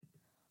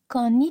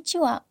こんにち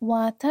は。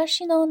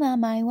私の名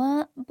前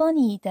はボ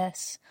ニーで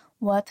す。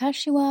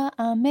私は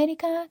アメリ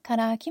カか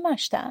ら来ま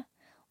した。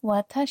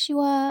私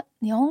は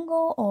日本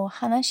語を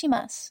話し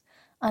ます。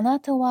あ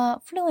なた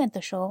はフルエン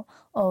トショ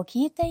ーを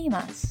聞いてい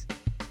ます。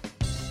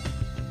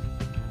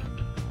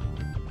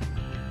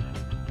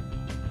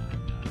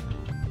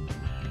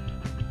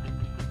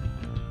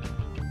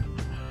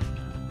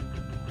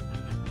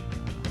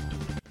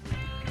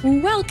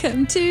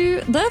Welcome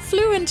to The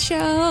Fluent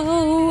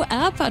Show,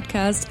 our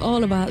podcast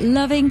all about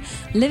loving,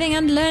 living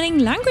and learning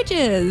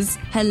languages.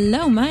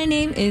 Hello, my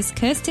name is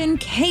Kirsten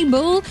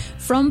Cable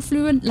from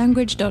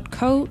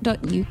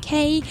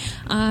fluentlanguage.co.uk.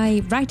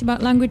 I write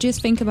about languages,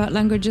 think about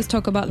languages,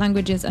 talk about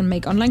languages and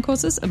make online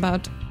courses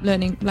about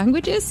learning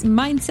languages,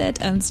 mindset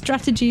and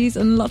strategies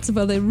and lots of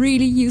other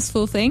really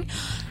useful things.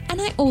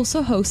 And I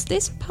also host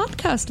this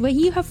podcast where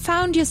you have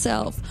found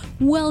yourself.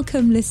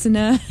 Welcome,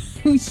 listener.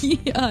 We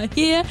are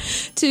here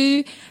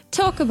to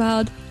talk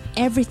about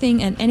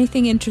everything and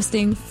anything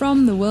interesting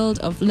from the world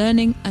of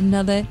learning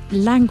another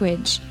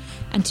language.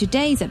 And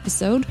today's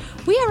episode,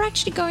 we are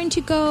actually going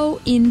to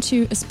go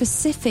into a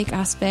specific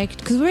aspect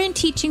because we're in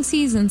teaching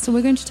season. So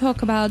we're going to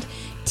talk about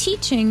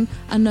teaching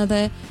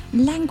another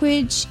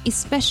language,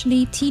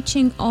 especially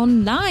teaching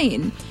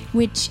online,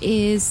 which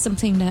is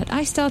something that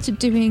I started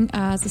doing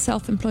as a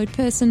self-employed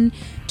person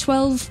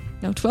 12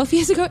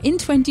 years ago, in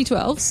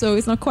 2012, so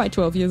it's not quite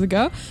 12 years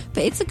ago,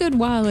 but it's a good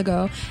while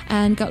ago,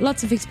 and got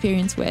lots of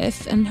experience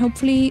with, and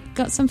hopefully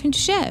got something to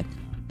share.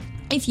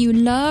 If you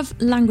love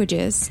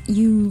languages,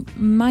 you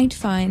might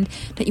find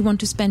that you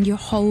want to spend your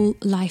whole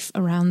life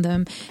around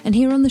them. And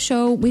here on the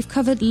show, we've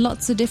covered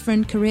lots of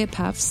different career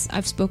paths.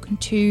 I've spoken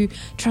to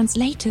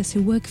translators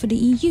who work for the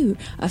EU.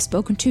 I've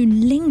spoken to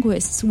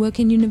linguists who work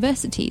in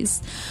universities.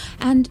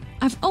 And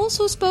I've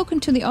also spoken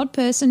to the odd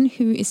person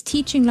who is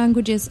teaching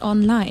languages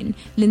online.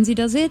 Lindsay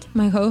does it,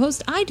 my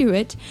co-host, I do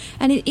it.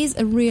 And it is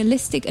a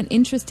realistic and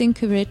interesting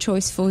career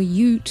choice for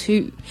you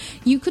too.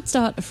 You could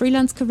start a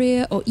freelance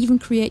career or even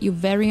create your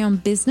very own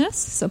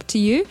business. It's up to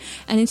you.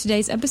 And in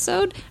today's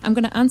episode, I'm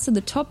going to answer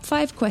the top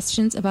 5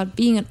 questions about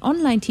being an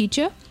online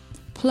teacher.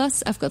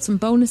 Plus, I've got some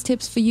bonus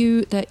tips for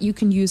you that you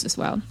can use as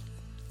well.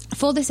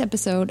 For this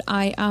episode,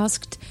 I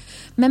asked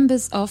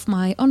members of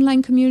my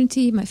online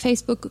community, my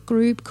Facebook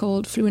group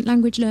called Fluent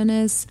Language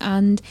Learners,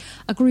 and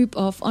a group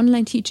of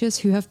online teachers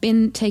who have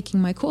been taking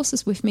my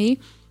courses with me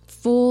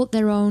for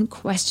their own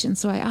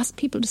questions. So I asked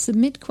people to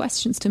submit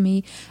questions to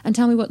me and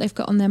tell me what they've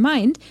got on their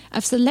mind.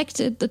 I've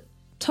selected the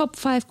top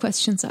 5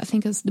 questions that I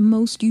think is the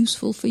most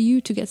useful for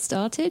you to get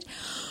started.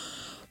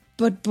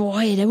 But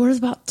boy, there were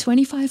about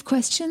 25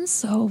 questions,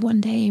 so one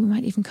day we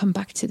might even come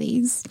back to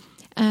these.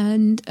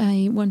 And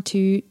I want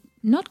to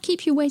not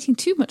keep you waiting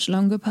too much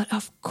longer, but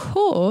of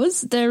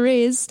course there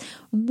is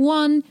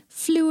one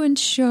Fluent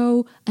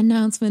Show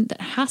announcement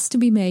that has to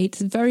be made.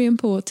 It's very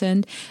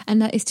important,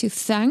 and that is to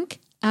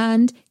thank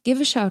and give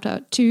a shout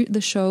out to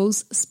the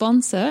show's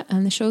sponsor.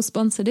 And the show's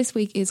sponsor this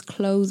week is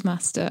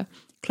Closemaster.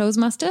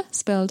 Closemaster,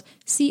 spelled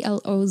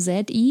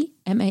Clozemaster,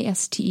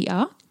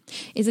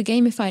 is a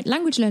gamified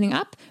language learning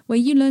app where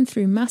you learn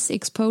through mass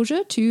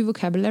exposure to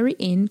vocabulary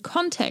in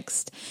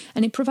context.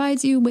 And it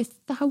provides you with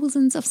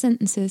thousands of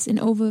sentences in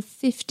over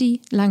 50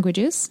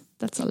 languages.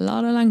 That's a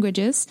lot of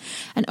languages.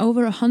 And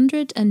over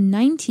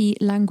 190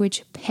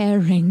 language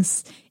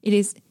pairings. It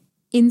is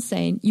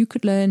insane. You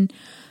could learn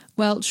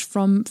Welsh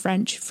from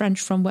French,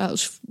 French from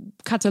Welsh,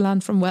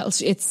 Catalan from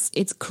Welsh.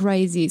 It's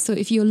crazy. So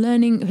if you're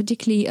learning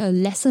particularly a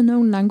lesser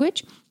known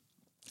language,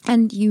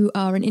 and you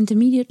are an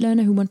intermediate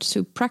learner who wants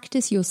to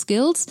practice your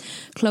skills,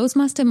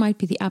 Closemaster might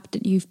be the app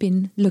that you've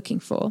been looking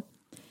for.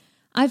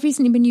 I've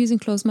recently been using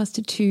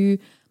Closemaster to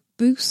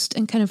boost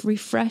and kind of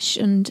refresh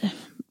and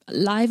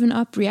liven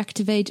up,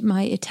 reactivate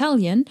my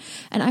Italian,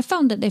 and I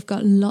found that they've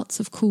got lots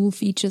of cool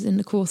features in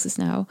the courses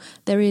now.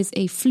 There is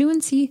a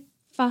fluency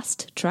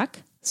fast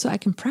track, so I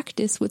can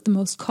practice with the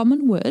most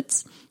common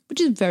words,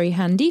 which is very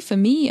handy for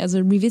me as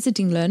a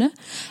revisiting learner.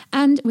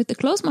 And with the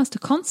Closemaster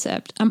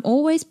concept, I'm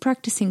always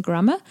practicing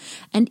grammar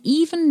and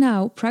even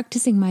now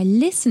practicing my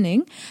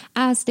listening,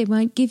 as they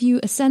might give you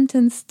a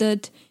sentence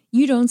that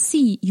you don't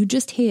see, you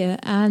just hear,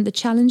 and the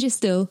challenge is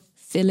still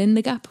fill in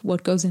the gap,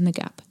 what goes in the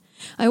gap.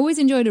 I always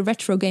enjoy the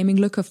retro gaming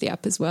look of the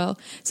app as well.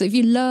 So if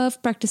you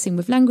love practicing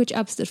with language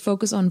apps that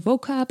focus on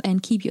vocab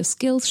and keep your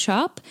skills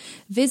sharp,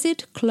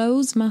 visit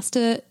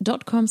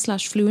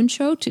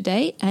closemaster.com/fluentshow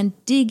today and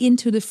dig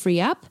into the free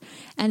app.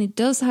 And it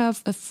does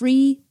have a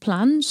free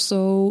plan,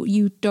 so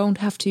you don't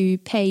have to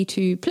pay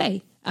to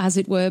play, as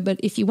it were. But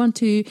if you want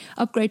to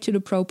upgrade to the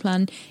pro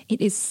plan,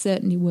 it is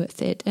certainly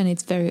worth it, and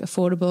it's very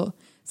affordable.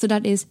 So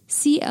that is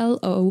CLOZE,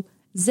 or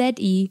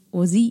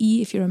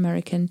ZE if you're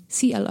American,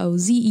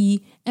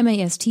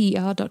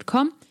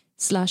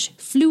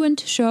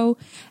 CLOZEMASTER.com/fluent-show.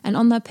 And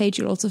on that page,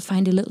 you'll also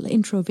find a little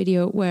intro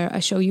video where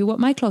I show you what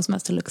my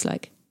Closemaster looks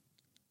like.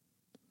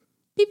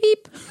 Beep,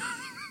 beep.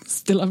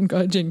 Still haven't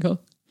got a jingle.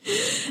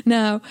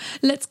 Now,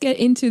 let's get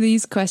into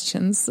these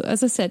questions.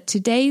 As I said,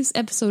 today's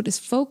episode is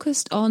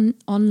focused on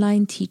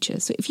online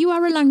teachers. So if you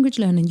are a language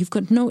learner and you've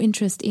got no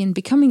interest in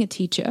becoming a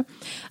teacher,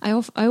 I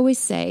always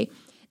say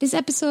this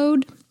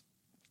episode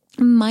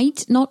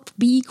might not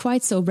be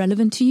quite so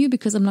relevant to you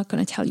because I'm not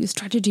going to tell you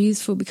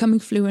strategies for becoming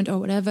fluent or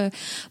whatever.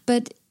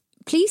 But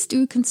please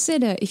do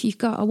consider, if you've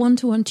got a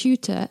one-to-one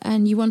tutor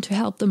and you want to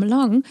help them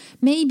along,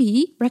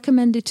 maybe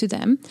recommend it to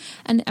them.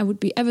 And I would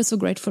be ever so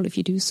grateful if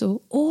you do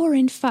so. Or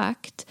in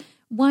fact,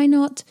 why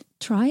not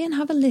try and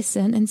have a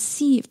listen and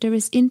see if there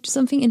is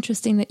something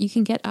interesting that you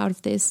can get out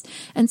of this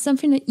and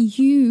something that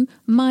you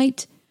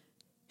might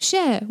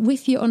share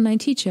with your online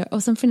teacher, or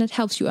something that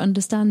helps you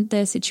understand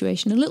their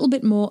situation a little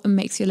bit more and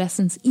makes your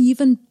lessons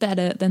even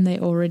better than they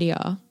already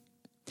are.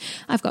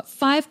 I've got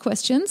 5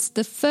 questions.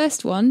 The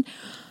first one,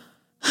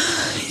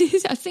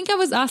 I think I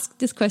was asked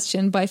this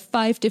question by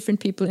 5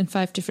 different people in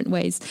 5 different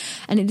ways,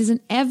 and it is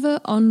an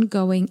ever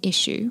ongoing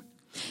issue.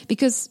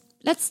 Because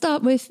let's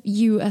start with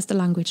you as the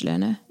language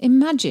learner.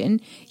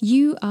 Imagine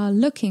you are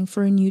looking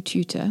for a new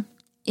tutor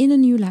in a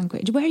new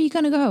language. Where are you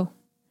going to go?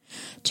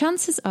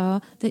 Chances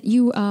are that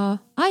you are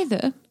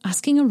either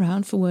asking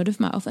around for word of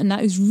mouth, and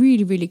that is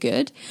really, really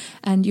good,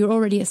 and you're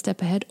already a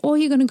step ahead, or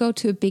you're going to go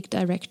to a big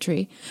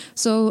directory.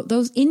 So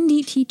those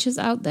indie teachers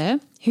out there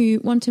who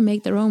want to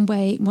make their own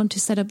way, want to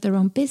set up their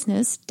own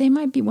business, they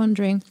might be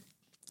wondering,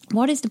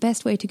 what is the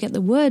best way to get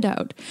the word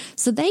out?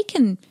 So they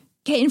can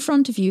get in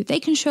front of you, they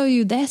can show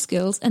you their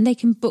skills, and they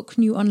can book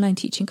new online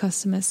teaching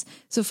customers.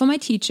 So for my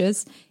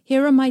teachers,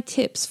 here are my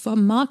tips for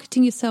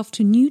marketing yourself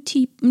to new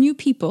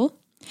people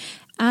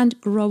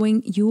and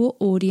growing your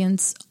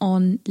audience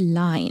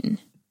online.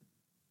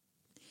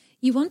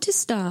 You want to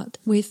start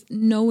with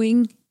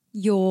knowing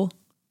your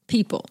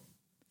people.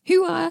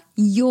 Who are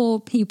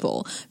your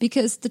people?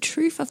 Because the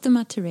truth of the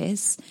matter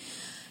is,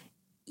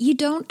 you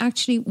don't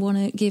actually want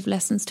to give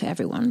lessons to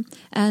everyone.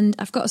 And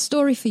I've got a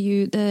story for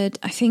you that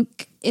I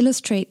think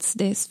illustrates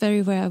this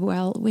very, very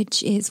well,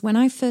 which is when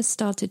I first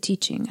started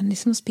teaching, and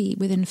this must be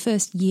within the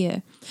first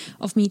year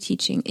of me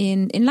teaching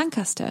in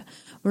Lancaster,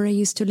 where I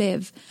used to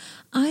live,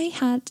 I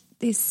had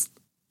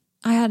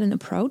an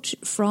approach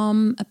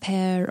from a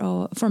pair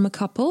or from a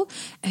couple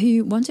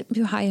who wanted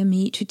to hire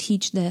me to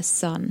teach their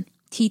son,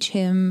 teach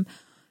him.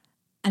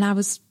 And I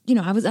was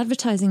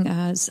advertising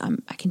as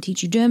I can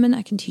teach you German,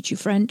 I can teach you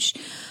French.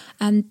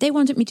 And they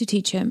wanted me to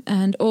teach him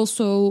and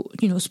also,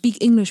 speak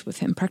English with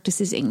him, practice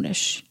his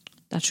English.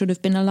 That should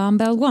have been alarm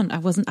bell 1. I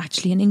wasn't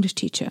actually an English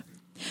teacher.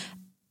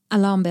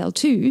 Alarm bell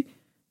 2,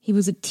 he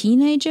was a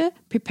teenager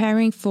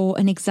preparing for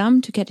an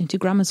exam to get into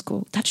grammar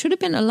school. That should have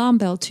been alarm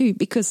bell 2,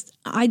 because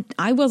I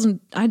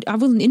wasn't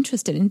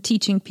interested in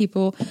teaching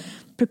people,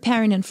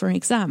 preparing them for an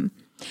exam.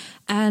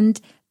 And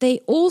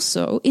they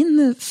also, in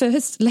the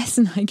first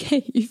lesson I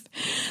gave,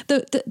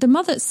 the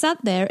mother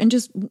sat there and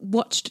just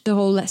watched the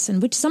whole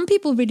lesson, which some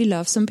people really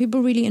love, some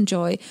people really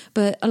enjoy.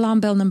 But alarm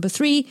bell number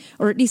 3,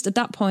 or at least at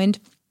that point,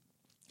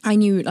 I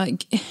knew, I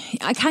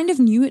kind of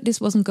knew this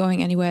wasn't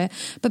going anywhere.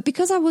 But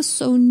because I was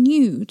so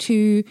new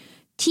to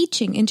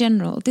teaching in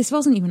general, this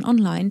wasn't even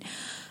online.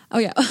 Oh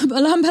yeah,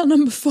 alarm bell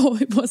number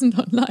 4, it wasn't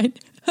online.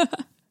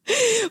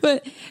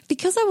 But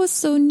because I was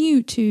so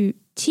new to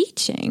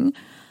teaching,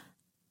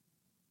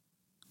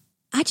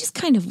 I just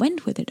kind of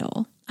went with it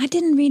all. I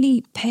didn't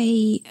really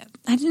pay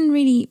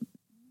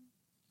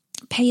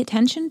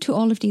attention to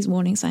all of these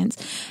warning signs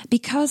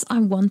because I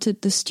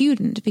wanted the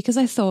student, because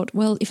I thought,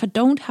 well, if I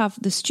don't have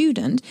the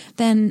student,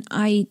 then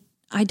I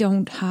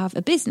don't have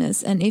a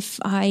business. And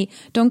if I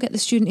don't get the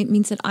student, it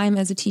means that I'm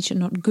as a teacher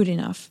not good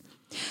enough.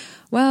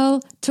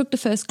 Well, took the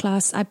first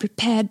class. I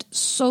prepared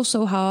so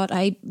hard.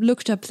 I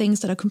looked up things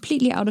that are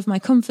completely out of my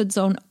comfort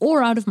zone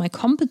or out of my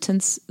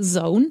competence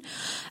zone.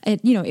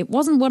 It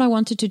wasn't what I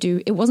wanted to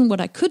do. It wasn't what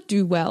I could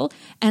do well.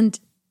 And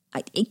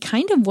it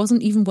kind of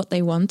wasn't even what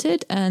they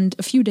wanted. And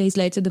a few days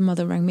later, the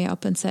mother rang me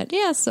up and said,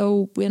 yeah,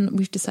 so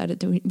we've decided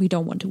that we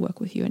don't want to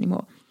work with you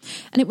anymore.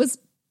 And it was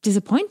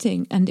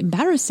disappointing and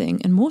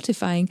embarrassing and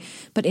mortifying.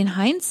 But in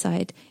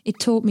hindsight, it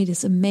taught me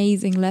this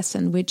amazing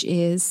lesson, which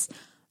is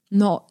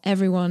not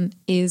everyone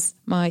is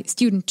my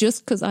student.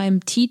 Just because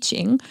I'm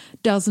teaching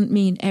doesn't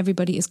mean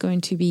everybody is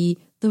going to be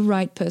the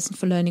right person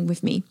for learning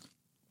with me.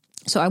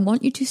 So I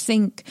want you to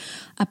think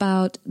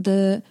about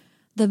the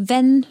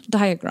Venn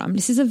diagram.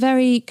 This is a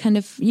very kind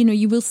of,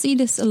 you will see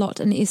this a lot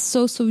and it is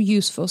so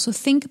useful. So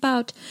think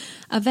about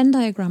a Venn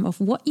diagram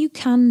of what you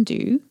can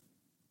do,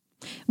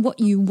 what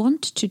you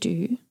want to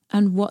do,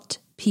 and what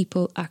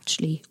people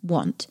actually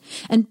want.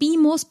 And be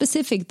more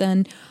specific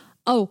than,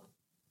 oh,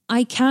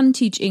 I can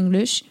teach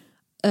English.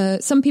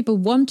 Some people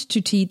want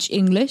to teach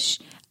English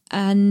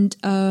and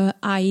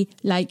I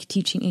like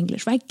teaching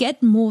English, right?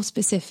 Get more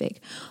specific.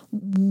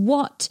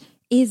 What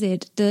is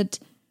it that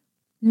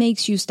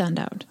makes you stand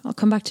out? I'll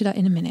come back to that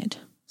in a minute.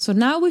 So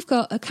now we've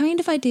got a kind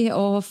of idea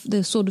of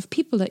the sort of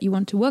people that you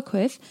want to work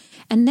with.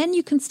 And then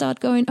you can start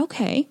going,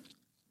 okay,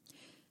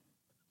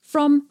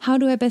 from how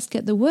do I best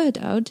get the word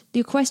out?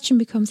 The question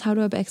becomes, how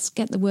do I best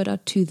get the word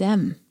out to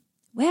them?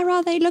 Where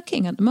are they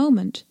looking at the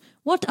moment?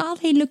 What are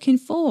they looking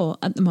for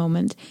at the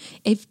moment?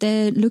 If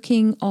they're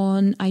looking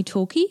on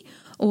italki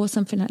or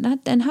something like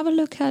that, then have a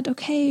look at,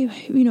 okay,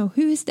 who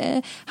is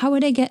there? How are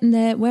they getting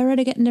there? Where are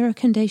they getting their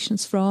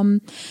recommendations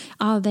from?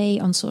 Are they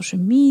on social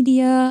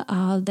media?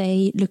 Are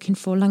they looking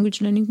for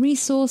language learning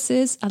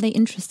resources? Are they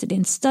interested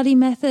in study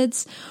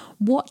methods?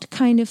 What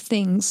kind of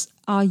things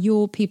are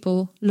your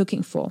people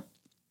looking for?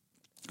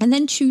 And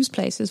then choose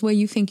places where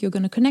you think you're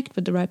going to connect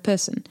with the right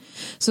person.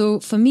 So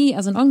for me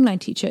as an online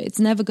teacher, it's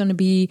never going to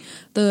be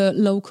the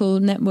local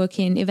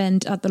networking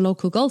event at the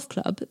local golf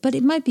club, but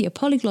it might be a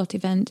polyglot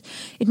event.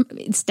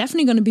 It's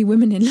definitely going to be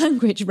women in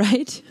language,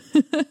 right?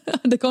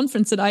 The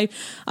conference that I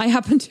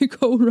happen to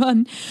go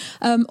run,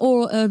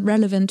 or a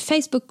relevant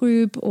Facebook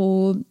group,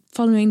 or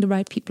following the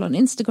right people on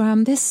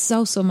Instagram. There's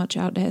so much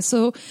out there.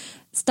 So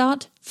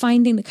start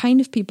finding the kind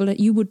of people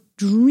that you would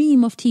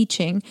dream of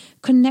teaching,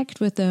 connect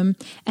with them,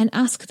 and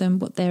ask them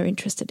what they're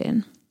interested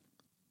in.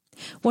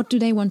 What do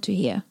they want to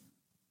hear?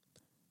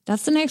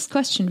 That's the next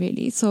question,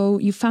 really. So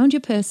you found your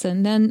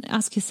person, then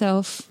ask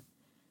yourself,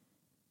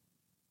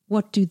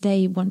 what do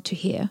they want to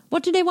hear?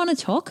 What do they want to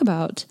talk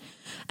about?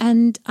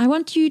 And I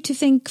want you to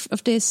think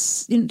of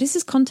this, this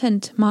is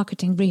content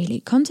marketing,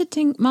 really.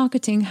 Content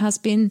marketing has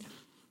been,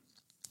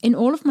 in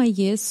all of my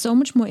years, so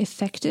much more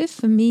effective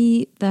for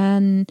me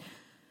than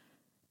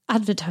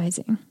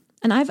advertising.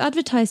 And I've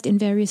advertised in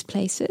various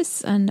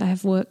places, and I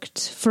have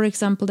worked, for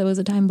example, there was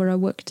a time where I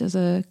worked as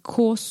a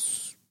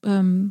course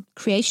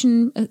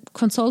creation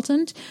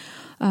consultant,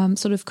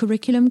 sort of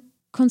curriculum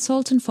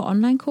consultant for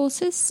online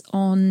courses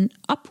on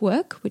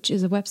Upwork, which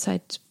is a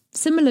website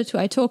similar to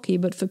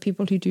italki, but for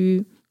people who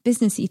do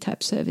businessy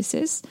type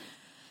services.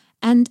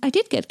 And I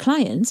did get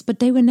clients, but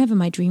they were never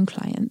my dream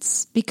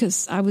clients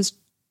because I was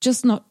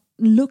just not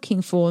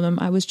looking for them.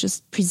 I was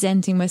just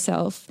presenting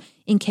myself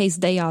in case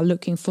they are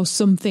looking for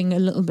something a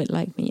little bit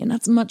like me. And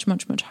that's much,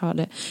 much, much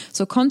harder.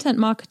 So content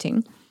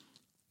marketing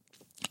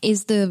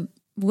is the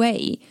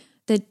way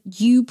that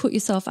you put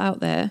yourself out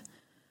there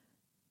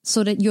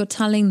so that you're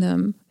telling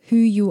them who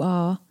you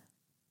are.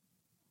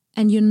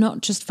 And you're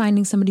not just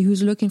finding somebody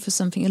who's looking for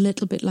something a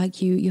little bit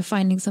like you. You're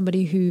finding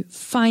somebody who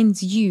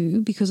finds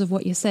you because of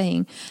what you're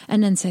saying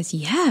and then says,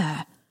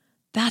 yeah,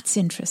 that's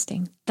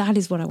interesting. That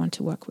is what I want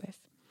to work with.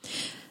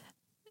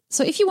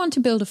 So if you want to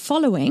build a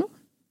following,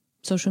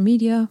 social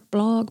media,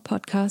 blog,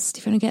 podcast,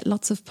 if you want to get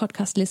lots of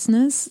podcast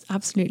listeners,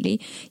 absolutely.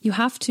 You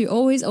have to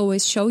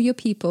always show your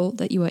people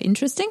that you are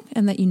interesting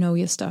and that you know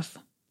your stuff.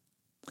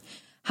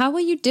 How are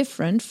you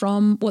different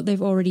from what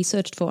they've already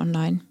searched for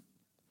online?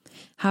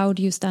 How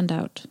do you stand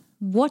out?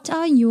 What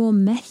are your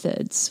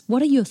methods?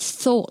 What are your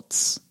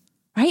thoughts?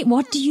 Right?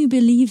 What do you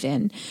believe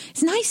in?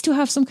 It's nice to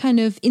have some kind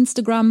of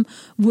Instagram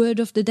word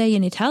of the day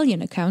in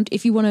Italian account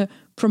if you want to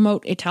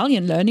promote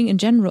Italian learning in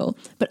general.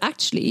 But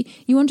actually,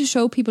 you want to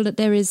show people that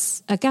there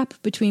is a gap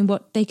between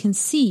what they can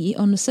see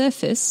on the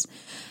surface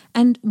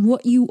and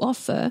what you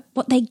offer,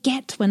 what they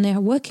get when they are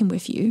working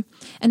with you.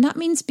 And that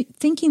means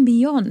thinking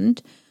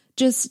beyond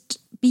just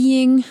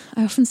being,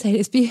 I often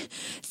say this,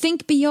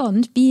 think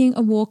beyond being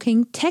a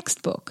walking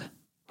textbook,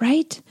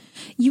 right?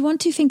 You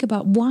want to think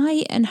about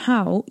why and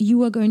how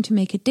you are going to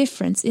make a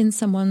difference in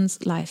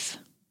someone's life.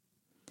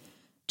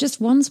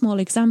 Just one small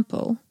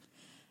example.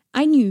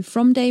 I knew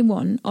from day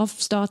one of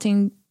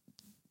starting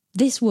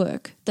this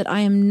work that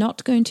I am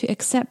not going to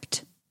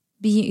accept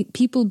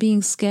people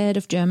being scared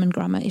of German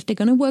grammar. If they're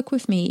going to work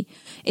with me,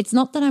 it's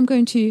not that I'm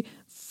going to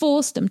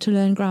force them to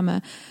learn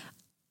grammar.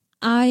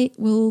 I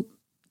will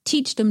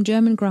teach them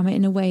German grammar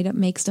in a way that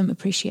makes them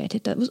appreciate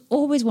it. That was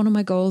always one of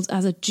my goals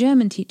as a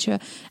German teacher.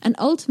 And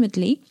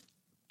ultimately,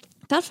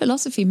 that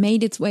philosophy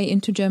made its way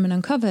into German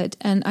Uncovered.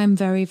 And I'm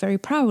very, very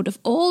proud of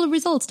all the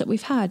results that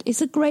we've had.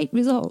 It's a great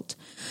result.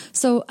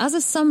 So as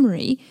a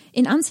summary,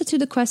 in answer to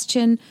the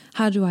question,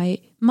 how do I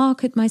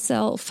market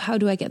myself? How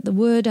do I get the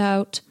word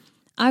out?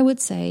 I would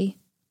say,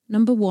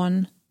 number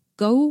 1,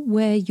 go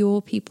where your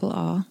people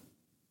are.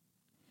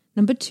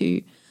 Number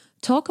 2,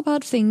 talk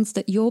about things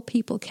that your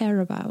people care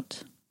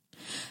about.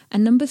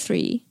 And number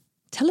 3,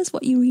 tell us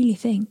what you really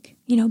think.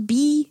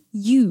 Be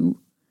you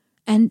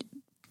and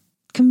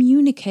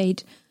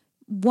communicate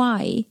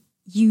why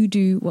you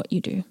do what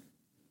you do.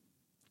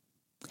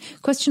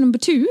 Question number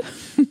 2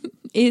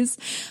 is,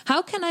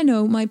 how can I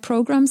know my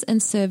programs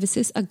and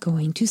services are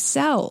going to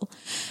sell?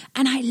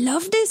 And I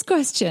love this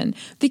question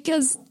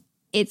because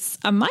it's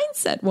a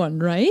mindset one,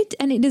 right?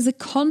 And it is a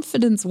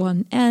confidence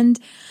one. And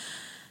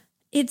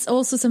it's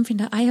also something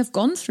that I have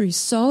gone through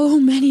so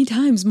many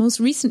times, most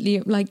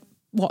recently,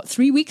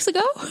 3 weeks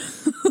ago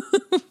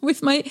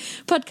with my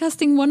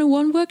podcasting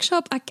 101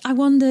 workshop. I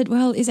wondered,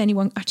 well, is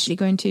anyone actually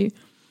going to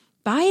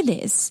buy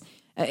this?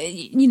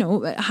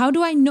 How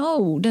do I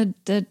know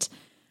that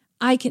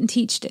I can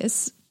teach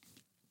this?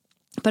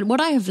 But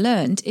what I have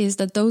learned is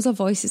that those are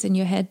voices in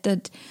your head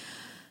that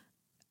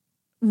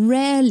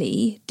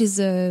rarely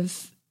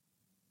deserve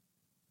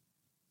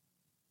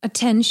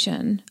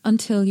attention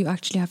until you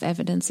actually have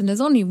evidence. And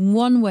there's only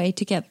one way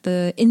to get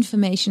the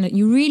information that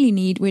you really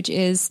need, which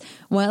is,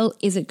 well,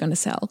 is it going to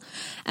sell?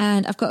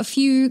 And I've got a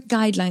few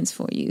guidelines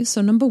for you.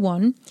 So number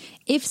one,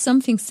 if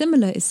something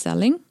similar is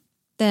selling,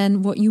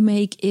 then what you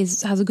make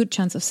has a good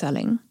chance of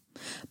selling.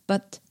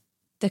 But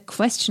the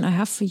question I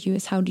have for you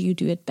is, how do you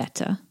do it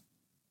better?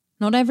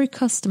 Not every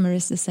customer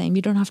is the same.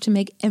 You don't have to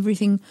make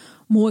everything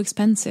more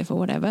expensive or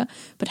whatever,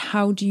 but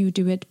how do you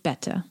do it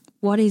better?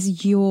 What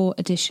is your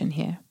addition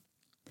here?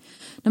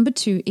 Number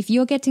two, if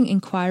you're getting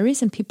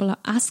inquiries and people are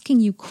asking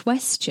you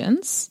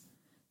questions,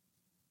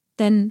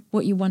 then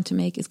what you want to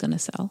make is going to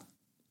sell.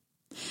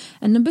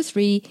 And number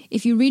three,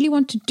 if you really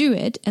want to do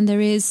it and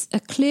there is a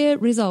clear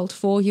result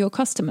for your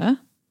customer,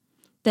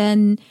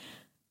 then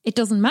it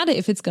doesn't matter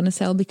if it's going to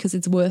sell because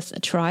it's worth a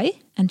try.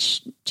 And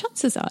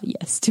chances are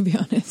yes, to be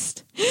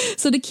honest.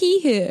 So the key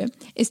here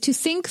is to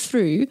think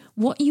through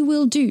what you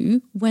will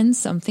do when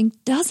something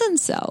doesn't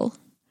sell.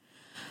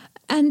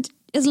 And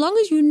as long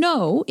as you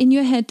know in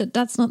your head that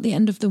that's not the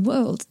end of the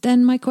world,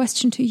 then my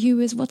question to you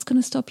is, what's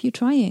going to stop you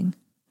trying?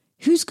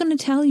 Who's going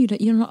to tell you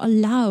that you're not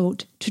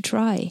allowed to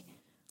try?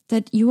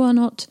 That you are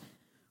not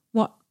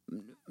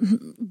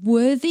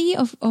worthy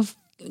of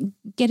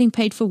getting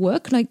paid for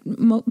work? Like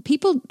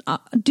people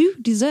do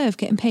deserve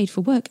getting paid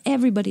for work.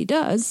 Everybody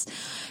does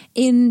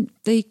in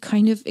the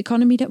kind of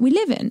economy that we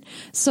live in.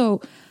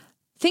 So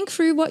think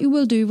through what you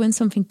will do when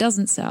something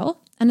doesn't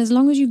sell. And as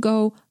long as you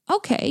go,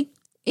 okay,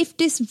 if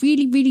this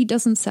really, really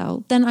doesn't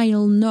sell, then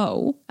I'll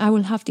know, I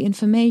will have the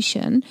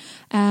information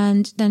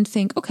and then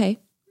think, okay,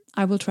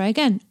 I will try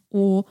again,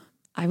 or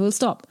I will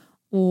stop,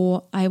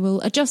 or I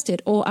will adjust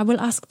it, or I will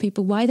ask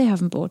people why they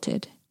haven't bought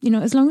it. You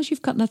know, as long as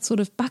you've got that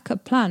sort of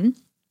backup plan,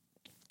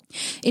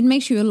 it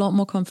makes you a lot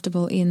more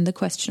comfortable in the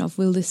question of,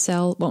 will this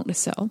sell, won't this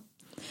sell?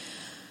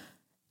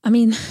 I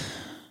mean,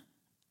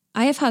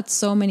 I have had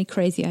so many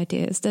crazy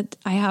ideas that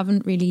I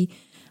hadn't really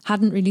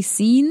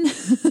seen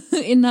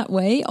in that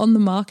way on the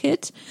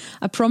market.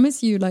 I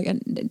promise you,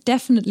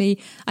 definitely,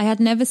 I had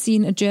never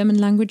seen a German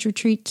language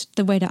retreat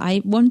the way that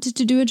I wanted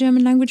to do a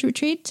German language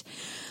retreat.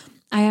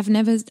 I had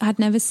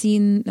never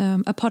seen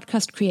a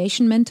podcast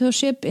creation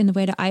mentorship in the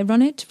way that I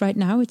run it right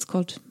now. It's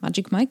called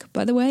Magic Mike,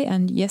 by the way.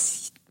 And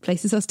yes,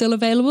 places are still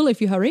available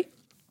if you hurry.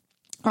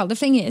 Well, the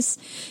thing is,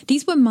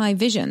 these were my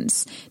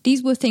visions.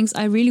 These were things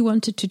I really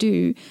wanted to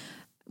do,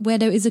 where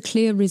there is a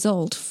clear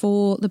result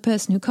for the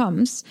person who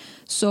comes.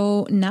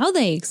 So now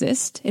they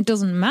exist. It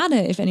doesn't matter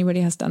if anybody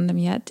has done them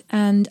yet.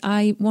 And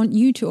I want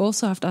you to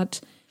also have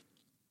that.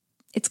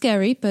 It's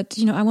scary, but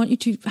I want you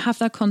to have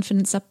that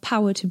confidence, that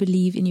power to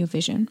believe in your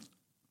vision.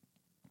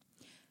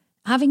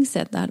 Having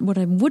said that, what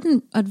I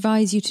wouldn't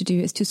advise you to do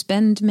is to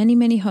spend many,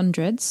 many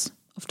hundreds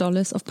of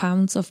dollars, of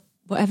pounds, of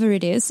whatever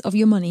it is, of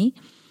your money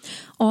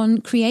on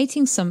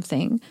creating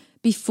something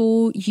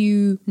before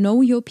you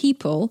know your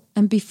people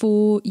and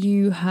before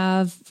you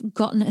have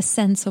gotten a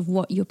sense of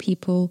what your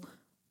people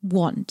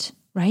want,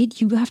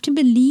 right? You have to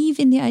believe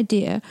in the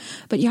idea,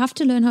 but you have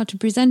to learn how to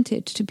present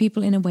it to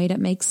people in a way that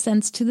makes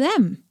sense to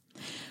them.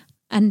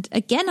 And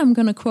again, I'm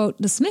going to quote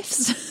the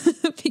Smiths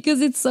because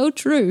it's so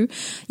true.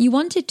 You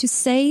wanted to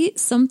say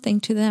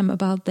something to them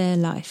about their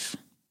life.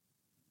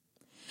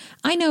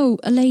 I know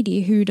a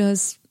lady who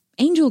does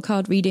angel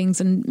card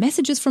readings and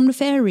messages from the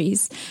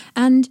fairies,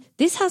 and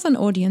this has an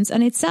audience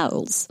and it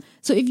sells.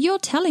 So if you're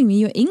telling me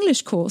your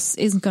English course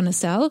isn't going to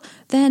sell,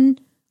 then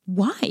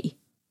why?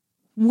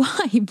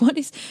 Why? What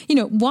is,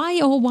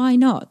 why or why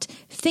not?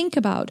 Think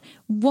about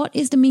what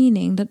is the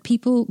meaning that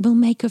people will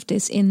make of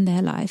this in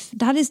their life.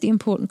 That is the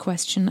important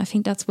question. I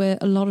think that's where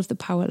a lot of the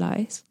power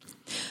lies.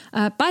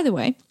 By the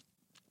way,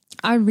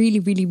 I really,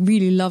 really,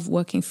 really love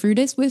working through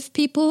this with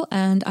people,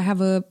 and I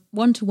have a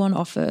one-to-one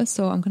offer.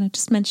 So I'm going to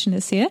just mention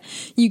this here.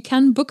 You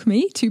can book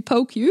me to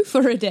poke you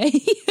for a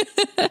day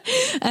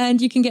and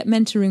you can get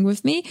mentoring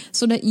with me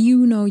so that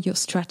you know your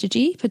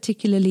strategy,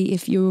 particularly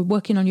if you're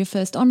working on your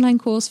first online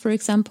course, for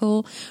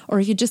example,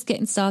 or if you're just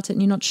getting started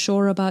and you're not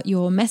sure about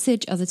your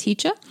message as a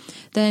teacher,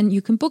 then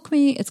you can book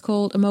me. It's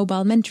called a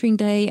mobile mentoring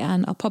day,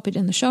 and I'll pop it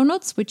in the show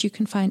notes, which you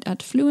can find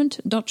at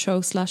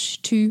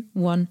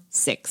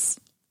fluent.show/216.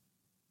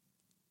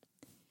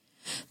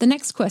 The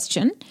next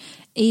question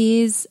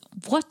is,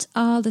 what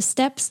are the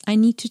steps I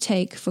need to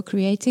take for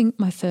creating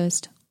my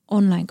first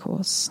online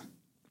course?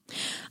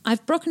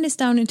 I've broken this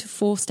down into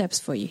 4 steps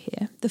for you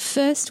here. The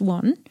first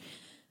one,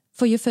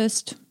 for your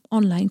first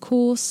online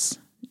course,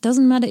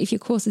 doesn't matter if your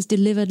course is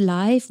delivered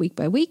live week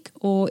by week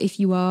or if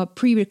you are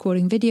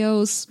pre-recording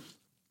videos.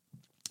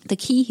 The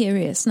key here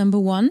is, number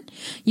 1,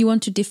 you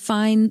want to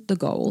define the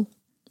goal.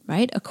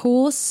 Right? A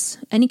course,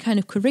 any kind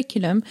of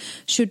curriculum,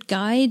 should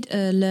guide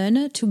a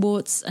learner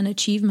towards an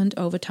achievement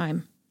over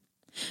time.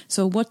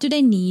 So what do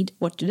they need?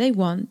 What do they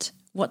want?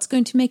 What's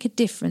going to make a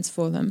difference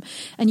for them?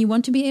 And you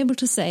want to be able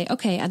to say,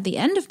 okay, at the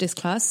end of this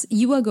class,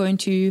 you are going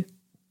to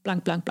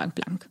blank, blank, blank,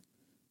 blank.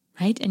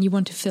 Right? And you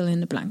want to fill in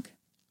the blank.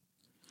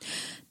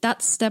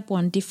 That's step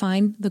 1,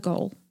 define the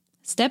goal.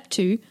 Step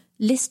 2,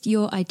 list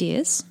your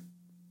ideas.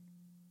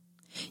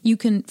 You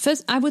can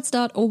first, I would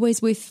start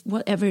always with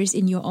whatever is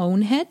in your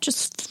own head.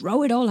 Just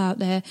throw it all out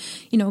there,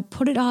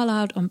 put it all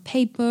out on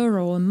paper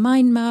or a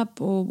mind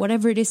map or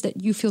whatever it is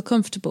that you feel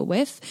comfortable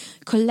with.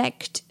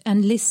 Collect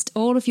and list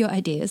all of your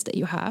ideas that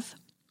you have.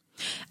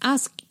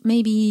 Ask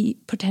maybe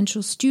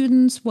potential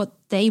students what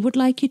they would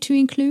like you to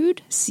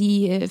include.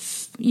 See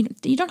if,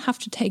 you don't have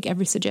to take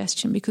every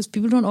suggestion because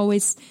people don't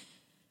always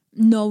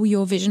know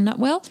your vision that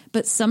well,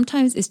 but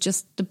sometimes it's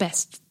just the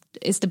best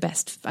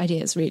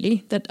ideas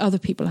really that other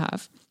people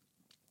have.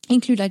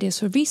 Include ideas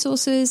for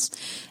resources,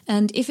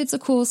 and if it's a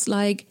course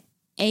like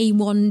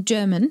A1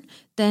 German,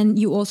 then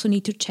you also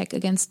need to check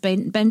against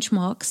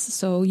benchmarks.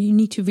 So you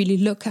need to really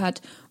look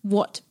at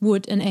what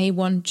would an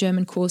A1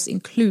 German course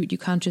include. You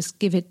can't just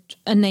give it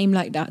a name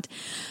like that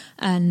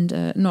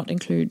and not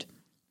include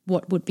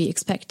what would be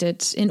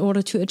expected in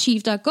order to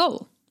achieve that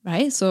goal,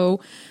 right? So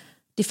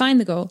define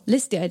the goal,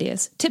 list the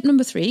ideas. Tip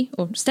number 3,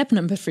 or step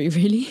number 3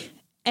 really,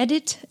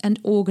 edit and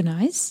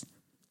organize.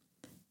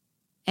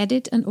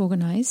 Edit and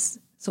organize.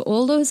 So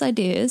all those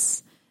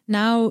ideas,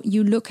 now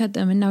you look at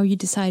them and now you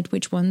decide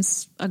which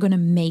ones are going to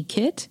make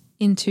it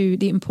into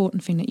the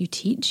important thing that you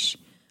teach,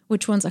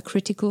 which ones are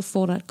critical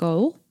for that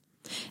goal.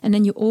 And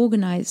then you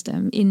organize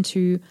them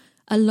into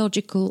a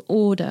logical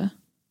order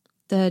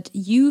that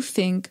you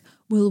think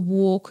will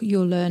walk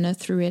your learner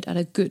through it at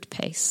a good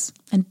pace.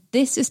 And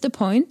this is the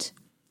point.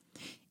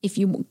 If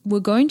you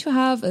were going to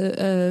have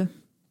a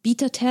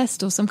beta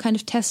test or some kind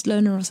of test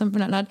learner or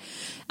something like that,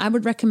 I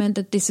would recommend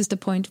that this is the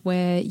point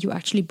where you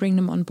actually bring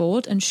them on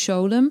board and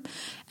show them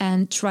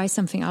and try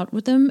something out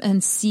with them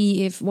and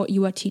see if what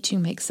you are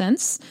teaching makes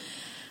sense,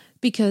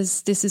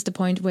 because this is the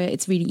point where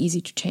it's really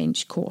easy to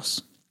change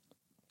course.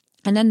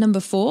 And then number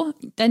 4,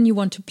 then you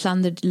want to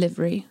plan the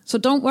delivery. So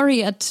don't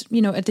worry at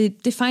the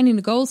defining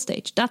the goal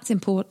stage. That's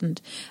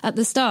important. At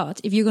the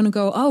start, if you're going to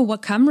go, oh,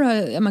 what camera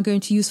am I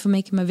going to use for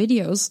making my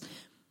videos?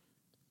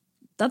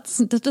 That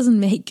doesn't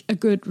make a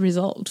good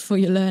result for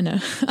your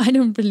learner. I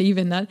don't believe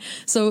in that.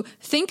 So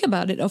think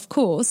about it, of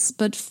course,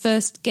 but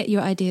first get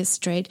your ideas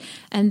straight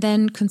and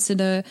then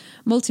consider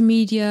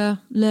multimedia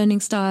learning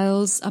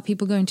styles. Are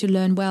people going to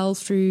learn well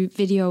through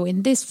video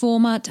in this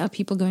format? Are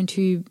people going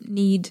to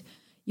need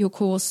your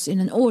course in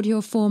an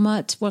audio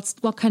format?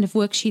 What kind of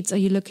worksheets are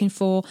you looking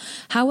for?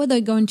 How are they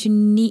going to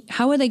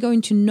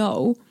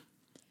know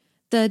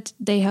that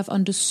they have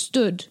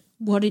understood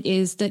what it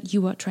is that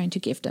you are trying to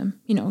give them?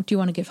 Do you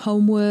want to give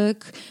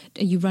homework?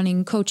 Are you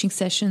running coaching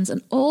sessions?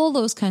 And all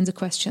those kinds of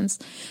questions.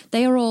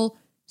 They are all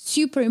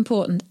super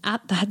important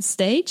at that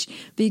stage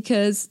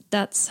because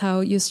that's how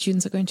your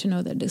students are going to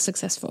know that they're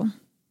successful.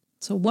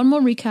 So one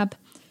more recap.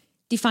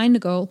 Define the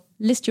goal,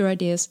 list your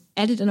ideas,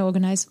 edit and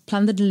organize,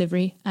 plan the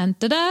delivery, and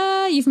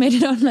ta-da, you've made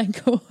an online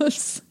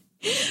course,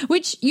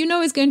 which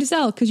is going to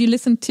sell because you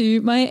listened to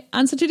my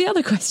answer to the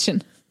other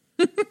question.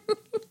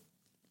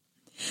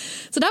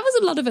 So that was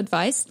a lot of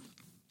advice.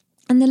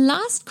 And the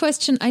last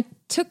question I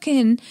took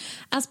in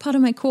as part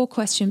of my core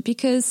question,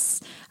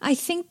 because I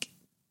think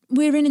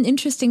we're in an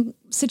interesting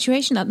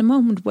situation at the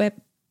moment where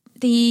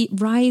the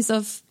rise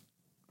of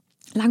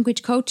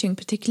language coaching,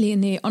 particularly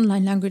in the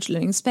online language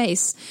learning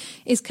space,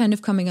 is kind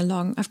of coming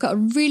along. I've got a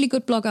really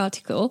good blog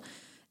article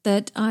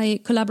that I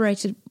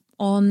collaborated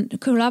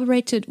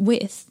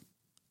with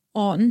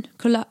on,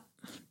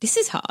 this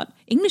is hard,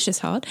 English is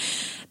hard,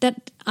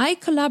 that I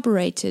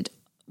collaborated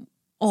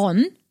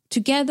on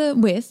together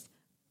with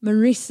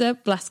Marissa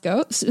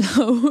Blasco.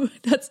 So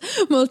that's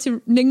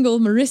multilingual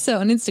Marissa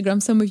on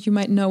Instagram. Some of you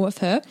might know of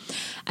her.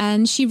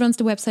 And she runs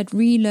the website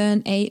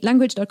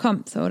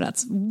relearnalanguage.com. So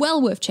that's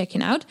well worth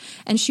checking out.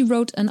 And she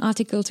wrote an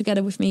article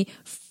together with me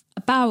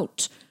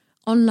about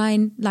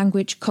online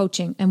language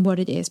coaching and what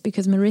it is,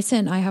 because Marissa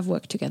and I have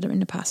worked together in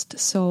the past.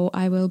 So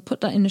I will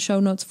put that in the show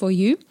notes for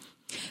you.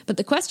 But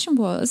the question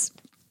was,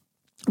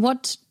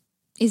 what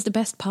is the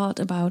best part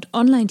about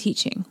online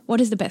teaching?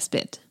 What is the best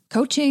bit?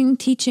 Coaching,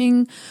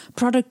 teaching,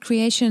 product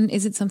creation?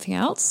 Is it something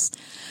else?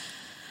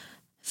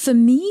 For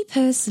me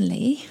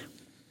personally,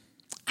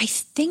 I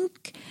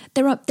think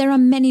there are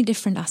many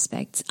different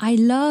aspects. I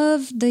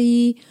love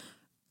the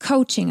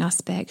coaching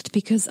aspect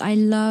because I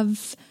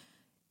love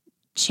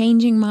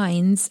changing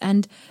minds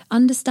and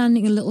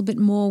understanding a little bit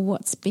more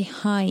what's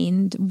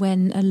behind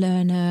when a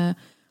learner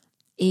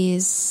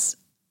is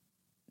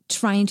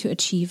trying to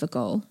achieve a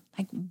goal.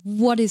 Like,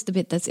 what is the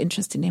bit that's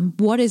interesting them?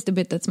 What is the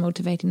bit that's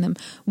motivating them?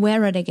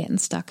 Where are they getting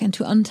stuck? And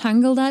to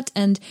untangle that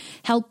and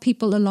help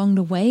people along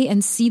the way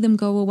and see them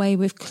go away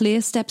with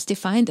clear steps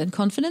defined and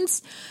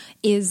confidence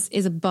is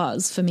a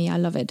buzz for me. I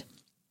love it.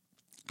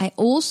 I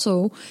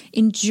also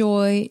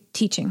enjoy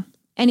teaching.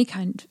 Any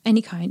kind.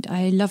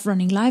 I love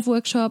running live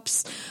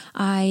workshops.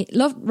 I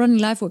love running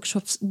live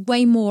workshops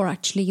way more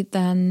actually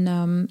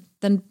than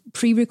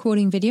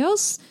pre-recording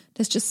videos.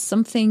 There's just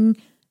something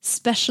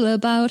special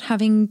about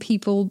having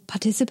people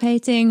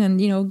participating and,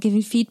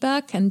 giving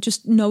feedback and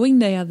just knowing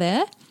they are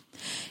there.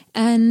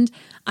 And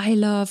I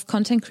love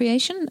content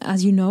creation.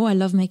 As you know, I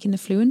love making the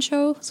Fluent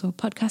Show. So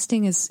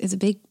podcasting is a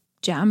big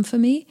jam for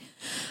me.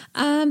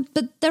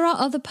 But there are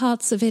other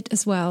parts of it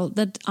as well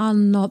that are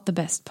not the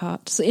best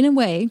part. So in a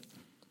way,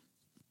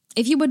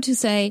 if you were to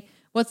say,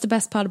 what's the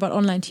best part about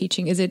online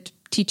teaching? Is it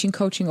teaching,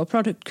 coaching, or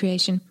product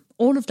creation?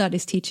 All of that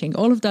is teaching.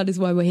 All of that is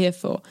what we're here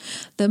for.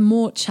 The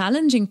more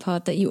challenging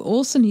part that you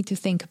also need to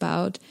think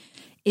about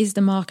is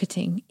the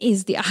marketing,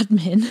 is the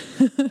admin.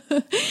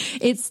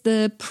 It's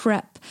the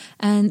prep.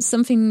 And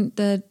something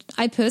that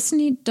I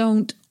personally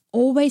don't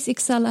always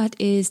excel at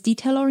is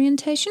detail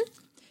orientation.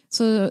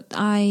 So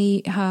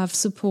I have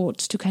support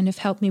to kind of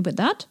help me with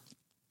that.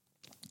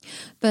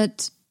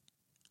 But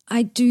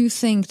I do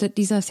think that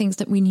these are things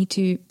that we need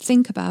to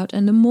think about.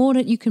 And the more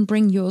that you can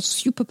bring your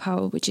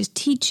superpower, which is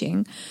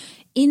teaching,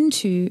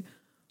 into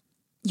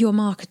your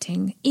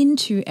marketing,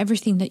 into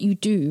everything that you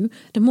do,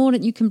 the more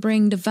that you can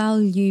bring the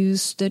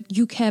values that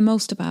you care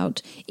most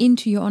about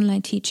into your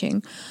online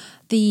teaching,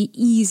 the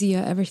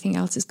easier everything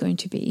else is going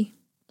to be.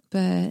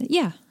 But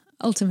yeah,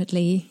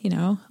 ultimately, you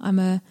know, I'm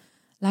a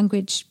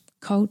language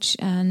coach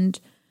and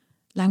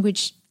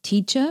language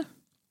teacher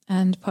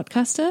and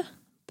podcaster,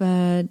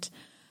 but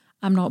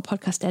I'm not a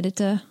podcast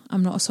editor.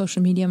 I'm not a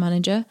social media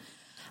manager.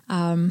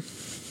 I'm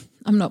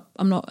not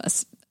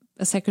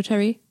a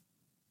secretary.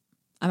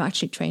 I'm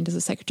actually trained as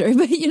a secretary,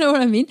 but you know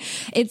what I mean?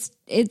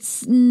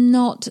 It's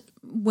not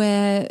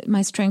where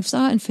my strengths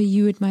are, and for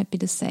you it might be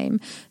the same.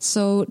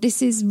 So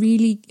this is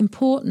really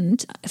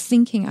important,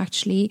 thinking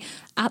actually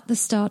at the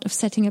start of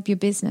setting up your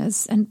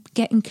business and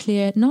getting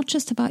clear not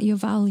just about your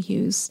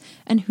values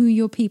and who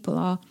your people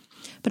are,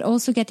 but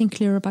also getting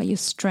clear about your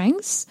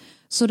strengths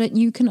so that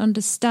you can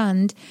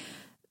understand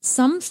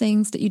some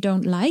things that you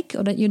don't like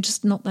or that you're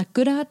just not that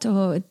good at,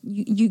 or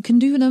you can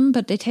do them,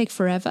 but they take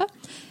forever.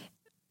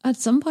 At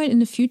some point in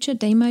the future,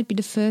 they might be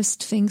the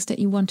first things that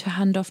you want to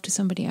hand off to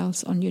somebody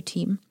else on your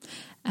team.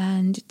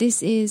 And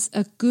this is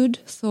a good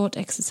thought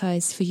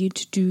exercise for you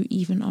to do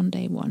even on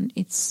day one.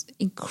 It's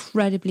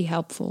incredibly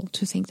helpful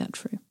to think that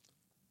through.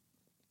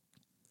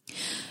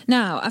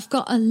 Now, I've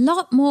got a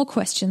lot more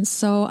questions,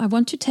 so I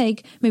want to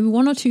take maybe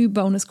one or two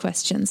bonus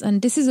questions.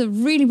 And this is a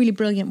really, really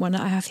brilliant one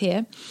that I have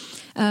here.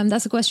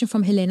 That's a question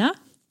from Helena.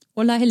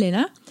 Hola,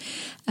 Helena.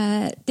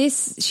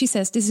 She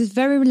says, this is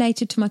very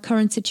related to my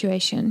current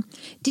situation.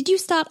 Did you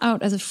start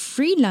out as a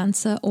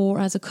freelancer or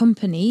as a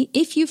company?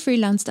 If you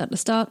freelanced at the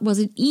start, was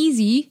it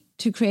easy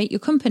to create your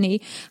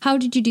company? How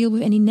did you deal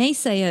with any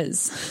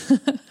naysayers?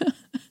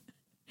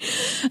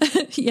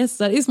 Yes,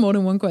 that is more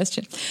than one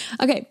question.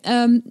 Okay,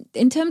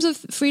 in terms of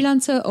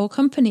freelancer or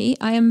company,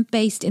 I am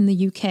based in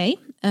the UK,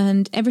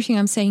 and everything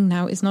I'm saying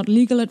now is not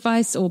legal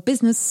advice or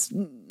business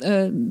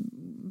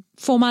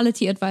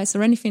formality advice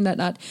or anything like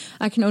that.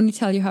 I can only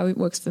tell you how it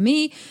works for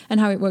me and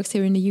how it works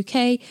here in the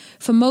UK.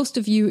 For most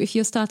of you, if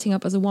you're starting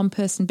up as a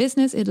one-person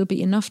business, it'll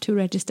be enough to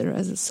register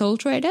as a sole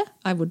trader,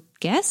 I would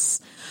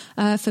guess.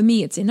 For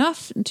me, it's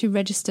enough to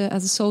register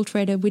as a sole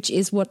trader, which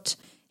is what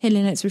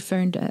Helena is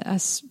referring to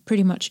as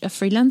pretty much a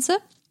freelancer.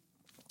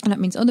 And that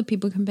means other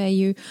people can pay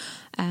you,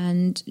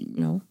 and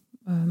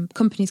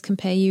companies can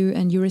pay you,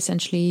 and you're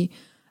essentially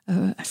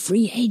a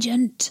free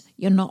agent.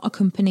 You're not a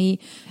company.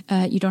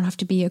 You don't have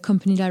to be a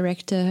company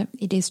director.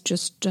 It is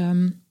just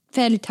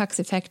fairly tax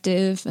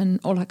effective and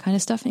all that kind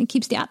of stuff. And it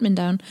keeps the admin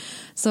down.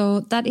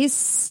 So that is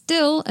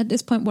still at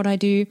this point what I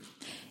do.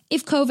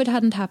 If COVID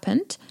hadn't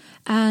happened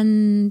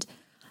and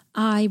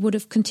I would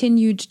have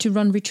continued to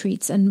run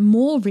retreats and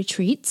more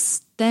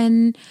retreats,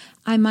 then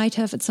I might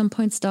have at some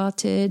point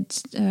started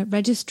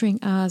registering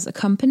as a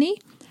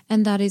company.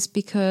 And that is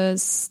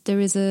because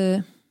there is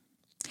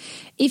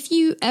if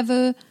you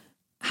ever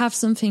have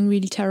something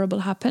really terrible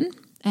happen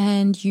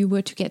and you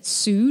were to get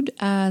sued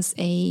as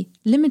a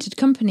limited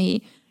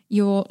company,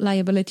 your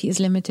liability is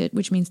limited,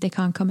 which means they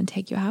can't come and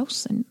take your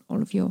house and all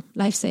of your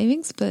life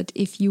savings. But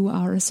if you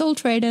are a sole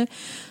trader,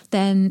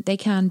 then they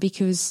can,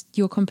 because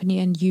your company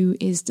and you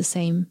is the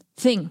same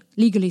thing,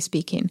 legally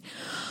speaking.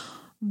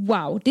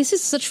 Wow, this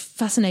is such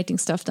fascinating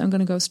stuff that I'm going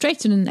to go straight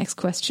to the next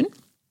question,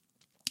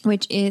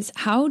 which is,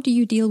 how do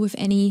you deal with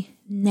any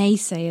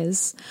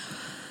naysayers?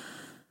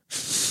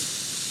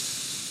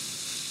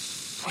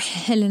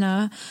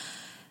 Helena,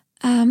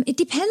 it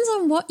depends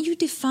on what you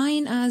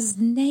define as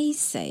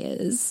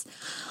naysayers.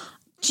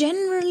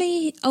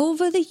 Generally,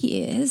 over the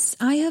years,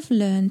 I have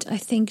learned, I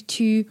think,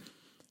 to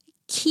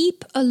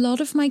keep a lot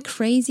of my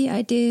crazy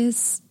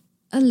ideas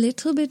a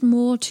little bit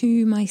more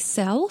to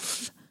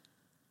myself.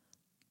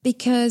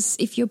 Because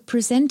if you're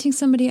presenting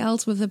somebody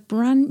else with a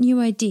brand new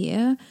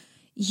idea,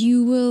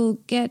 you will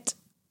get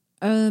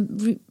a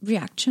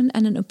reaction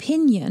and an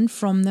opinion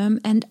from them.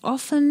 And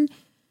often,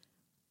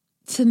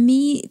 for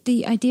me,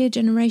 the idea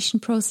generation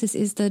process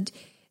is that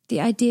the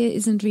idea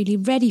isn't really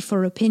ready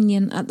for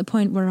opinion at the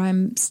point where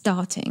I'm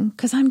starting,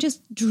 because I'm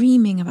just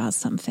dreaming about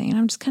something and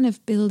I'm just kind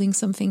of building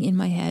something in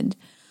my head.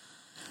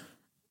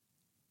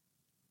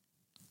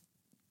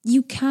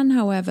 You can,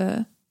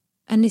 however,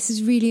 and this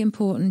is really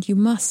important, you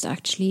must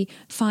actually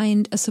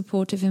find a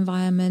supportive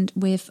environment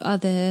with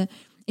other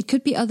It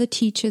could be other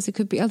teachers, it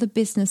could be other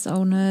business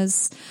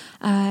owners,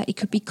 it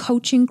could be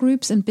coaching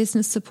groups and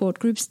business support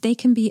groups. They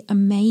can be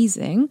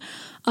amazing.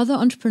 Other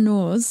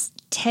entrepreneurs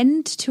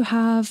tend to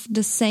have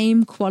the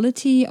same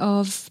quality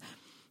of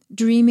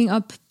dreaming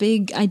up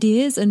big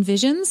ideas and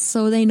visions,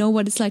 so they know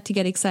what it's like to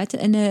get excited,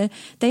 and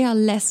they are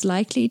less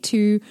likely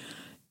to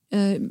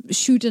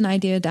shoot an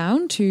idea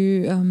down,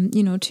 to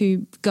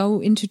go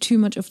into too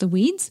much of the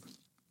weeds.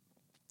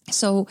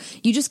 So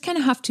you just kind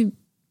of have to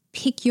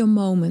pick your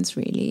moments,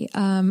 really.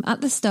 At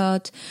the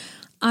start,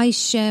 I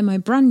share my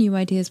brand new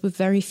ideas with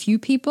very few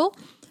people,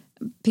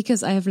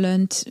 because I have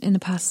learned in the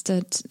past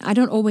that I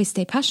don't always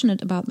stay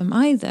passionate about them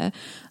either.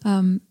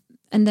 And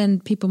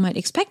then people might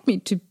expect me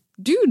to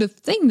do the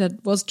thing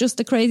that was just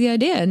a crazy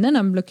idea, and then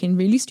I'm looking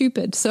really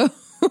stupid. So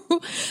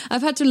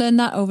I've had to learn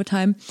that over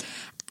time.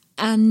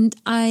 And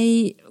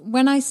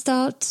when I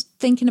start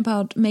thinking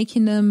about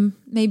making them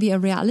maybe a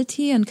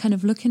reality and kind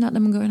of looking at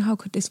them and going, how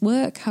could this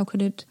work? How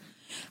could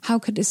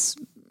this,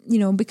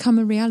 become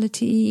a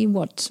reality?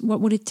 What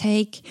would it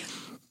take?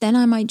 Then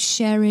I might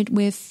share it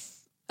with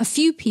a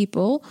few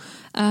people.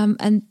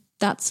 And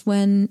that's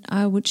when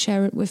I would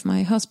share it with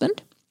my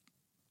husband.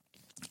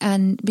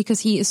 And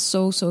because he is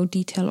so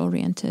detail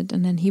oriented,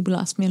 and then he will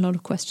ask me a lot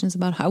of questions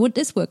about how would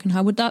this work and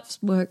how would that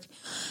work,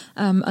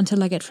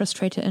 until I get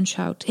frustrated and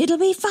shout, "It'll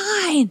be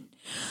fine."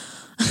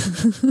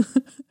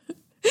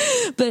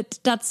 But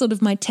that's sort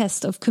of my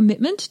test of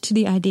commitment to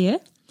the idea.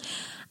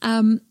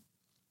 And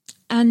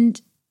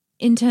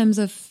in terms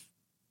of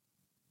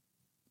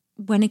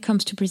when it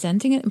comes to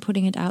presenting it and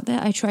putting it out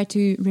there, I try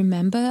to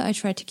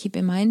keep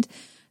in mind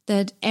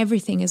that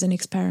everything is an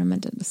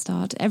experiment at the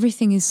start.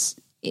 Everything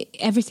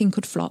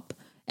could flop.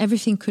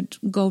 Everything could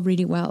go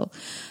really well.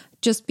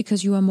 Just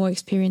because you are more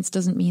experienced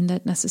doesn't mean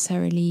that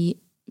necessarily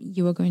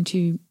you are going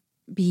to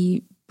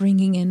be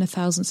bringing in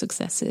 1,000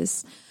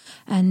 successes.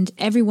 And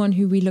everyone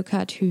who we look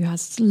at who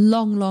has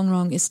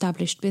long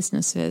established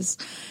businesses,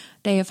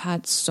 they have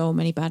had so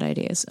many bad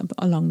ideas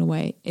along the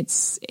way.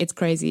 It's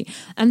crazy.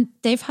 And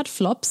they've had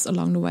flops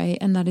along the way,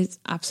 and that is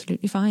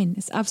absolutely fine.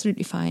 It's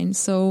absolutely fine.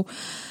 So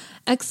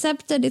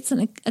accept that it's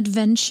an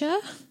adventure.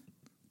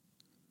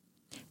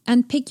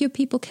 And pick your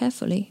people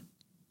carefully.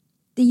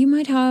 You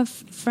might have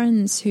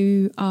friends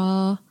who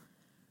are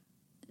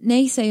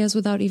naysayers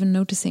without even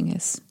noticing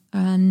this.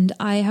 And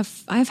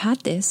I've had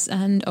this,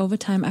 and over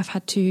time I've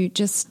had to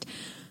just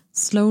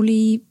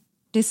slowly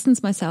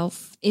distance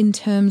myself in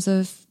terms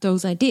of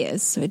those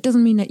ideas. So it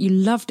doesn't mean that you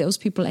love those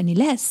people any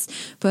less,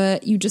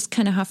 but you just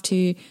kind of have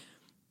to,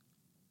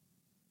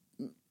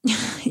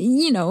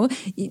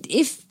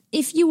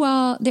 if you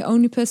are the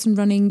only person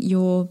running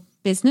your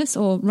business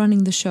or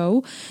running the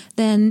show,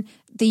 then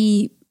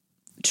the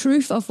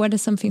truth of whether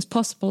something's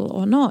possible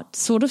or not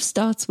sort of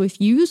starts with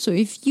you. So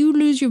if you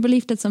lose your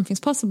belief that something's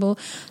possible,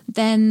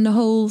 then the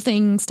whole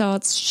thing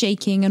starts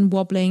shaking and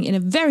wobbling in a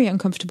very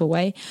uncomfortable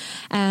way.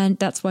 And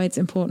that's why it's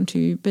important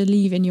to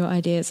believe in your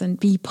ideas and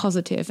be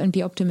positive and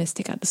be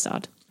optimistic at the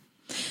start.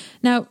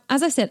 Now,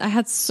 as I said, I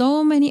had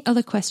so many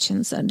other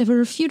questions, and there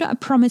were a few that I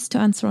promised to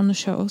answer on the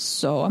show.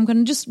 So I'm going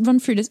to just run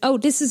through this. Oh,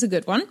 this is a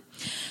good one.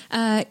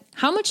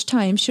 How much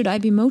time should I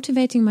be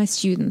motivating my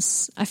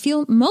students? I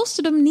feel most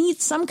of them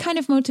need some kind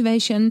of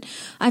motivation.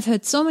 I've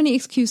heard so many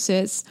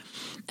excuses.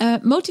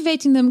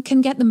 Motivating them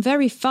can get them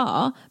very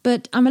far,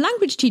 but I'm a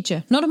language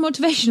teacher, not a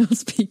motivational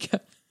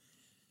speaker.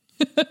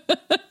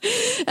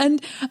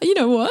 And you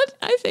know what?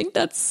 I think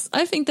that's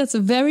a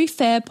very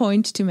fair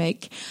point to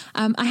make.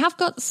 I have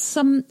got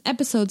some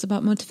episodes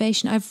about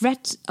motivation. I've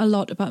read a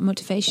lot about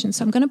motivation.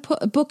 So I'm going to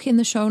put a book in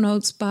the show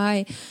notes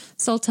by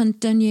Sultan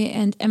Dönye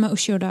and Emma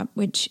Ushoda,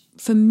 which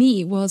for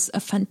me was a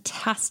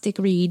fantastic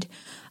read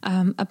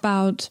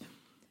about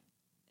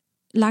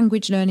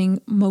language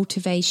learning,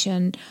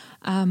 motivation,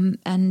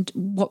 and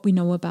what we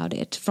know about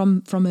it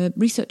from a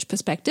research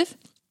perspective.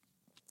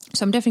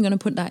 So I'm definitely going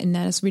to put that in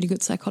there. It's a really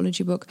good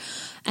psychology book.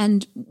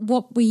 And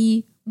what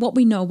we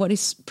know, what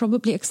is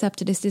probably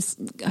accepted is this,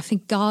 I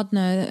think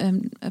Gardner,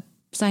 a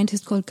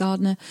scientist called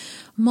Gardner,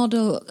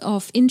 model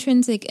of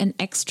intrinsic and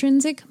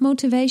extrinsic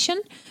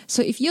motivation.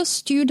 So if your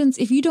students,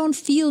 if you don't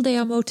feel they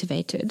are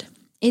motivated,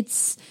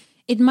 it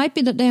might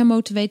be that they are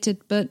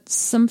motivated, but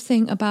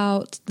something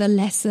about the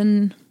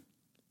lesson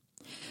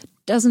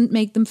doesn't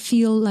make them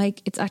feel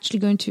like it's actually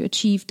going to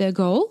achieve their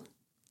goal.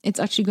 It's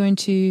actually going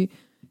to,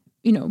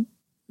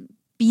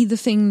 be the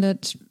thing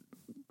that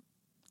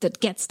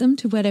gets them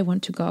to where they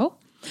want to go.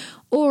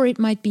 Or it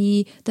might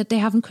be that they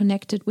haven't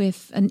connected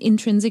with an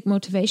intrinsic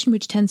motivation,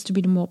 which tends to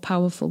be the more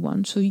powerful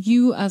one. So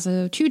you as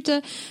a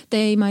tutor,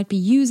 they might be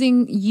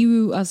using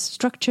you as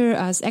structure,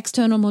 as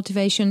external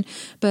motivation,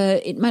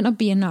 but it might not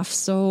be enough.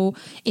 So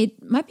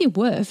it might be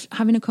worth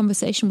having a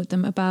conversation with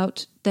them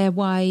about their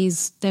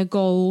whys, their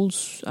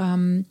goals,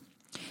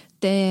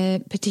 their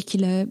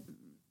particular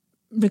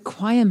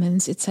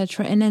requirements,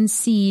 etc., and then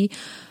see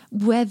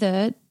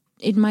whether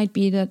it might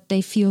be that they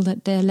feel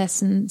that their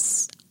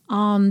lessons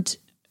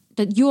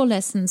that your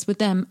lessons with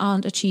them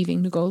aren't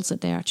achieving the goals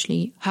that they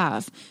actually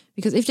have.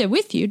 Because if they're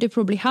with you, they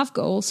probably have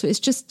goals. So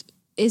it's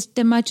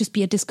there might just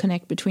be a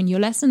disconnect between your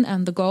lesson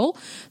and the goal.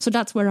 So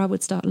that's where I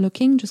would start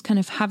looking, just kind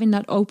of having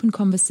that open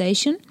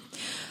conversation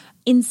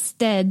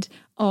instead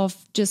of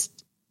just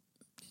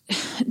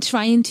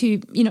trying to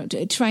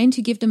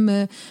give them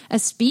a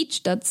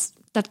speech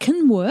that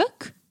can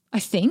work, I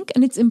think,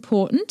 and it's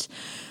important.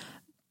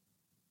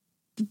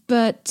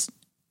 But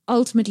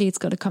ultimately, it's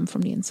got to come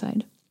from the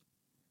inside.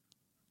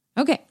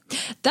 Okay,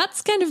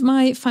 that's kind of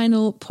my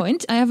final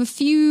point. I have a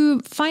few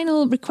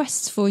final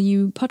requests for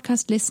you,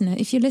 podcast listener.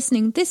 If you're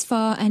listening this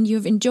far and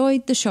you've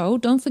enjoyed the show,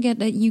 don't forget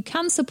that you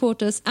can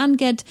support us and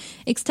get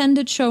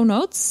extended show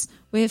notes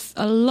with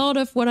a lot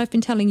of what I've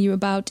been telling you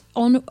about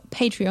on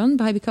Patreon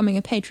by becoming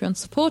a Patreon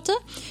supporter.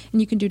 And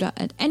you can do that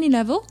at any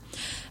level.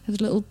 There's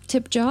a little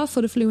tip jar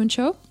for the Fluent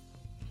Show.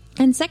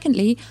 And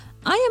secondly,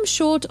 I am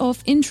short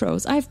of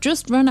intros. I've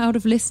just run out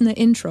of listener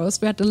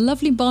intros. We had the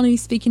lovely Bonnie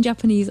speaking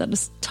Japanese at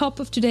the top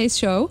of today's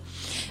show.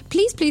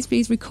 Please, please,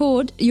 please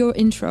record your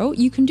intro.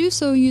 You can do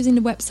so using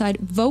the website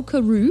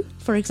Vocaroo,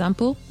 for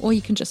example, or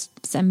you can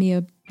just send me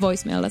a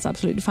voicemail. That's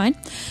absolutely fine.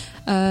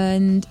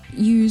 And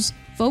use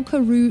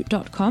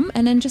vocaroo.com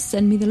and then just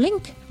send me the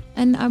link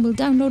and I will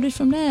download it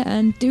from there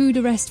and do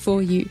the rest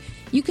for you.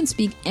 You can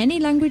speak any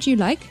language you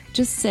like.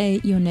 Just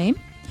say your name,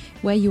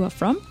 where you are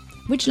from,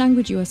 which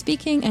language you are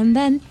speaking, and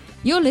then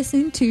you're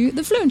listening to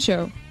The Fluent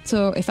Show.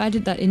 So if I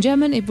did that in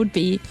German, it would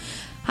be: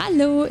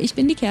 Hallo, ich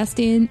bin die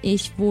Kerstin,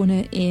 ich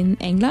wohne in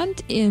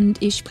England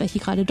und ich spreche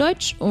gerade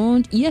Deutsch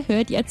und ihr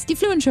hört jetzt die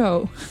Fluent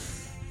Show.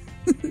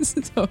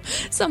 So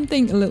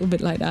something a little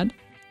bit like that.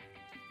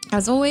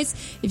 As always,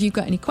 if you've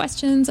got any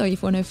questions or you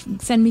want to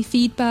send me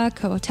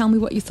feedback or tell me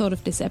what you thought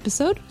of this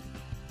episode,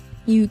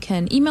 you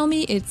can email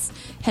me. It's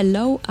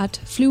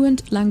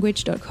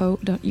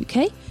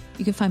hello@fluentlanguage.co.uk.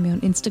 You can find me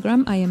on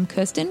Instagram. I am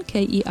Kerstin,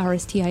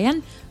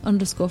 KERSTIN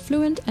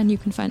 _fluent. And you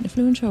can find The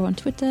Fluent Show on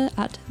Twitter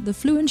 @The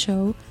Fluent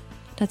Show.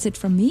 That's it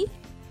from me.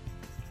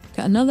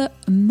 Got another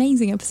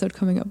amazing episode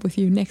coming up with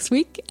you next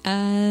week.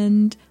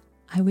 And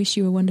I wish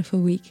you a wonderful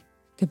week.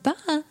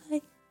 Goodbye.